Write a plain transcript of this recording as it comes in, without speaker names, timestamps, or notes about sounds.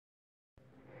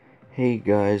Hey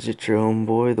guys, it's your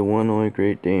homeboy, the one only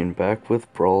Great Dane, back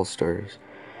with Brawl Stars.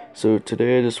 So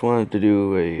today I just wanted to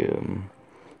do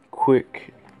a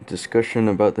quick discussion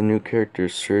about the new character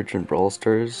Surge in Brawl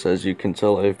Stars. As you can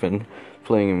tell, I've been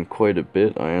playing him quite a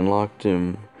bit. I unlocked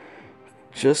him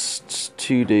just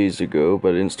 2 days ago, but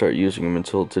I didn't start using him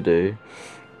until today.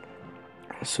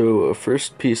 So a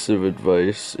first piece of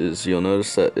advice is you'll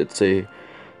notice that it's a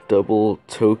double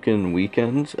token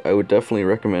weekend. I would definitely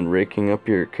recommend ranking up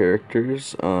your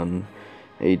characters on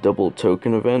a double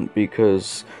token event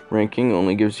because ranking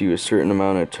only gives you a certain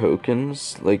amount of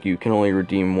tokens. Like, you can only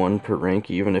redeem one per rank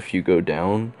even if you go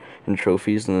down in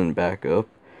trophies and then back up.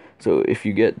 So if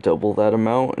you get double that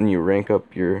amount and you rank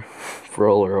up your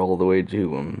brawler all the way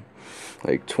to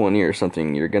like 20 or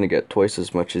something, you're gonna get twice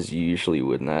as much as you usually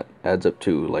would, and that adds up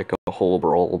to like a whole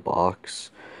brawl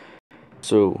box.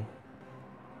 So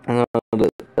now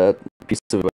that piece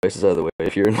of advice is out of the way,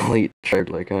 if you're an elite tryhard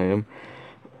like I am,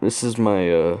 this is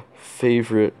my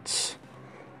favorite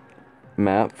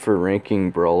map for ranking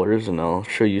brawlers, and I'll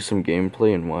show you some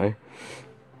gameplay and why.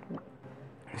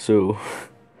 So,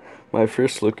 my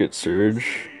first look at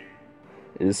Surge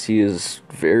is he is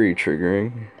very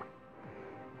triggering.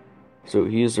 So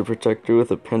he is a protector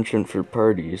with a penchant for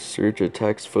parties. Surge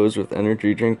attacks foes with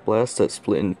energy drink blasts that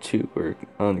split in two or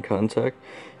on contact.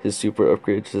 His super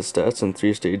upgrades his stats in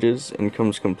 3 stages and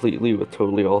comes completely with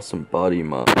totally awesome body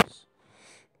mobs.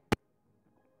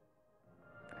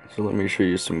 So let me show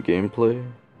you some gameplay.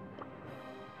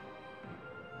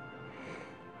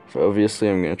 So obviously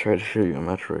I'm going to try to show you a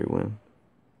match where I win.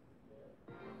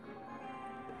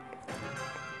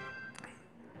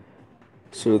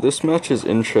 So this match is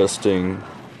interesting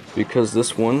because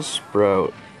this one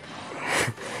Sprout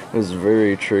is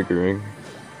very triggering.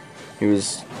 He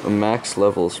was a max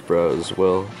level Sprout as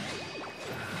well.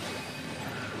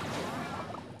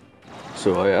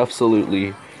 So I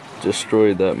absolutely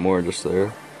destroyed that Mortis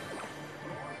there.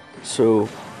 So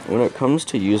when it comes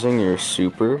to using your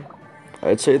super,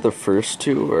 I'd say the first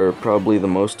two are probably the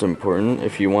most important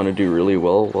if you want to do really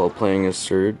well while playing as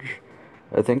Surge.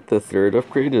 I think the third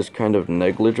upgrade is kind of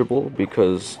negligible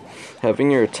because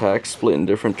having your attack split in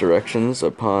different directions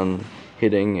upon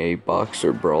hitting a box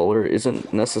or brawler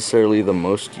isn't necessarily the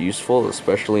most useful,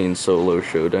 especially in solo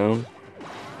showdown,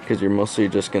 because you're mostly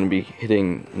just going to be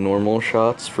hitting normal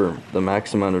shots for the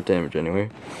max amount of damage anyway.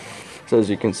 So as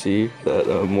you can see,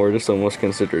 that Mortis almost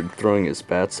considered throwing his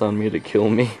bats on me to kill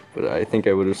me, but I think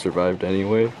I would have survived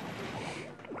anyway.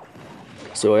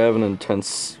 So I have an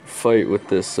intense fight with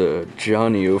this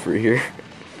Johnny over here.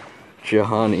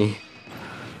 Jahani.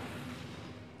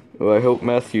 Well, I hope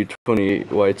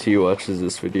Matthew28YT watches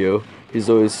this video. He's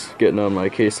always getting on my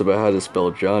case about how to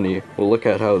spell Johnny. Well, look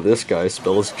at how this guy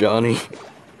spells Johnny.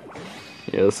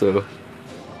 Yeah, so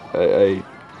I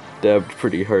dabbed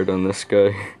pretty hard on this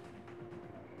guy.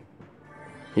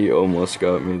 He almost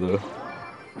got me though.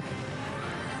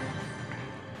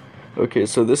 Okay,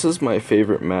 so this is my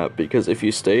favorite map because if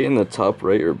you stay in the top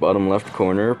right or bottom left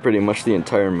corner pretty much the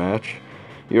entire match,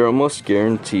 you're almost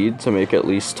guaranteed to make at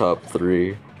least top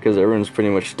 3 because everyone's pretty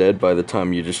much dead by the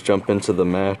time you just jump into the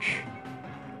match.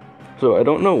 So I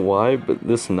don't know why, but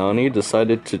this Nani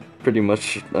decided to pretty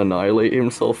much annihilate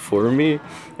himself for me.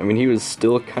 I mean, he was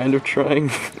still kind of trying.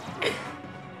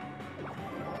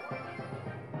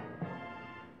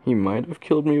 He might have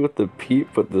killed me with the peep,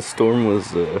 but the storm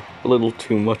was a little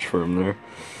too much for him there.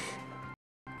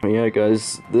 Yeah,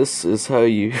 guys, this is how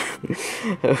you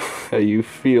how you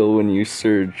feel when you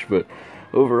Surge. But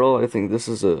overall, I think this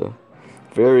is a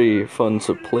very fun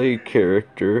to play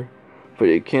character. But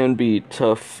it can be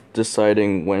tough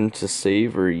deciding when to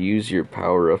save or use your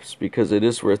power-ups because it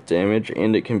is worth damage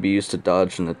and it can be used to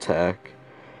dodge an attack.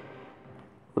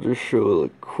 I'll just show a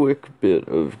quick bit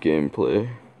of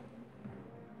gameplay.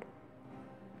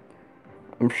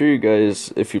 I'm sure you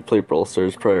guys, if you play Brawl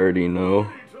Stars, probably already know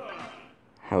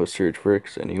how Surge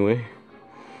works anyway.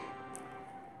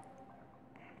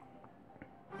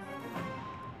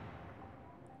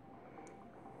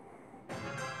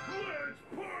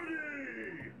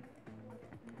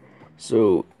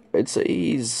 So, I'd say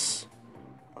he's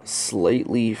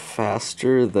slightly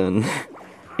faster than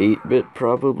 8-bit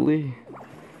probably,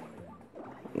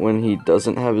 when he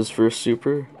doesn't have his first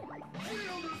super.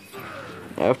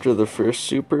 After the first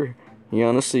super, he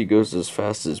honestly goes as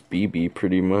fast as BB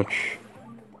pretty much.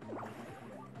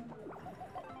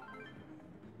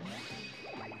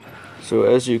 So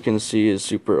as you can see, his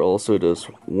super also does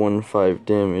 1-5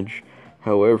 damage.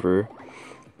 However,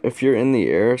 if you're in the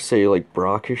air, say like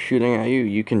Brock is shooting at you,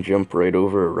 you can jump right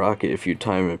over a rocket if you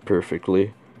time it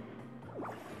perfectly.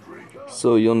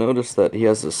 So you'll notice that he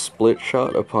has a split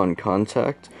shot upon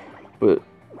contact, but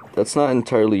that's not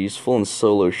entirely useful in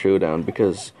solo showdown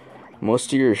because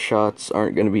most of your shots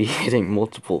aren't going to be hitting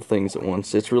multiple things at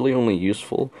once. It's really only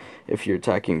useful if you're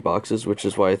attacking boxes, which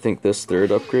is why I think this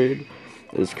third upgrade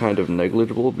is kind of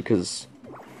negligible, because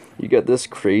you get this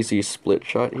crazy split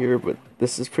shot here, but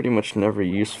this is pretty much never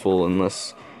useful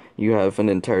unless you have an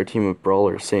entire team of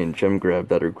brawlers, say in Gem Grab,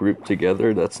 that are grouped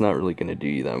together. That's not really going to do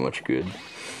you that much good.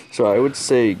 So I would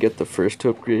say get the first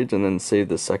two upgrades and then save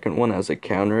the second one as a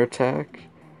counter attack.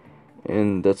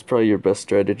 And that's probably your best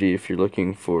strategy if you're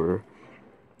looking for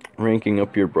ranking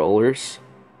up your brawlers.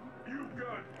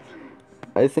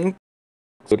 I think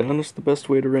slowdown is the best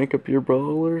way to rank up your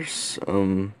brawlers.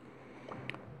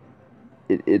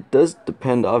 It does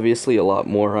depend obviously a lot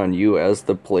more on you as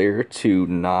the player to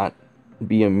not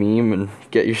be a meme and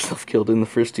get yourself killed in the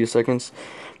first 2 seconds.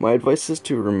 My advice is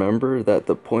to remember that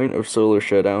the point of solo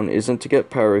showdown isn't to get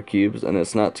power cubes, and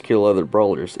it's not to kill other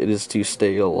brawlers. It is to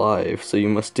stay alive, so you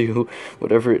must do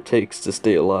whatever it takes to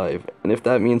stay alive. And if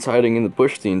that means hiding in the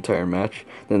bush the entire match,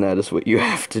 then that is what you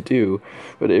have to do.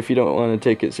 But if you don't want to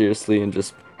take it seriously and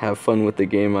just have fun with the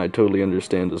game, I totally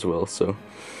understand as well. So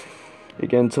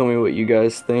again, tell me what you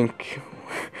guys think.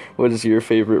 What is your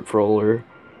favorite brawler?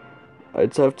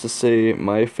 I'd have to say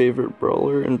my favorite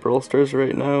brawler in Brawl Stars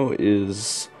right now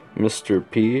is Mr.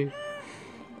 P.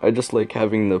 I just like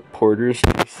having the porters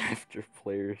chase after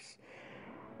players.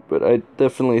 But I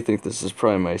definitely think this is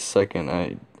probably my second.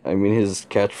 I mean, his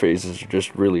catchphrases are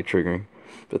just really triggering.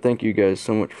 But thank you guys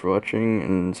so much for watching,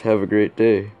 and have a great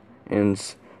day. And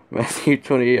Matthew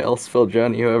 28, I'll spell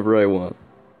Johnny however I want.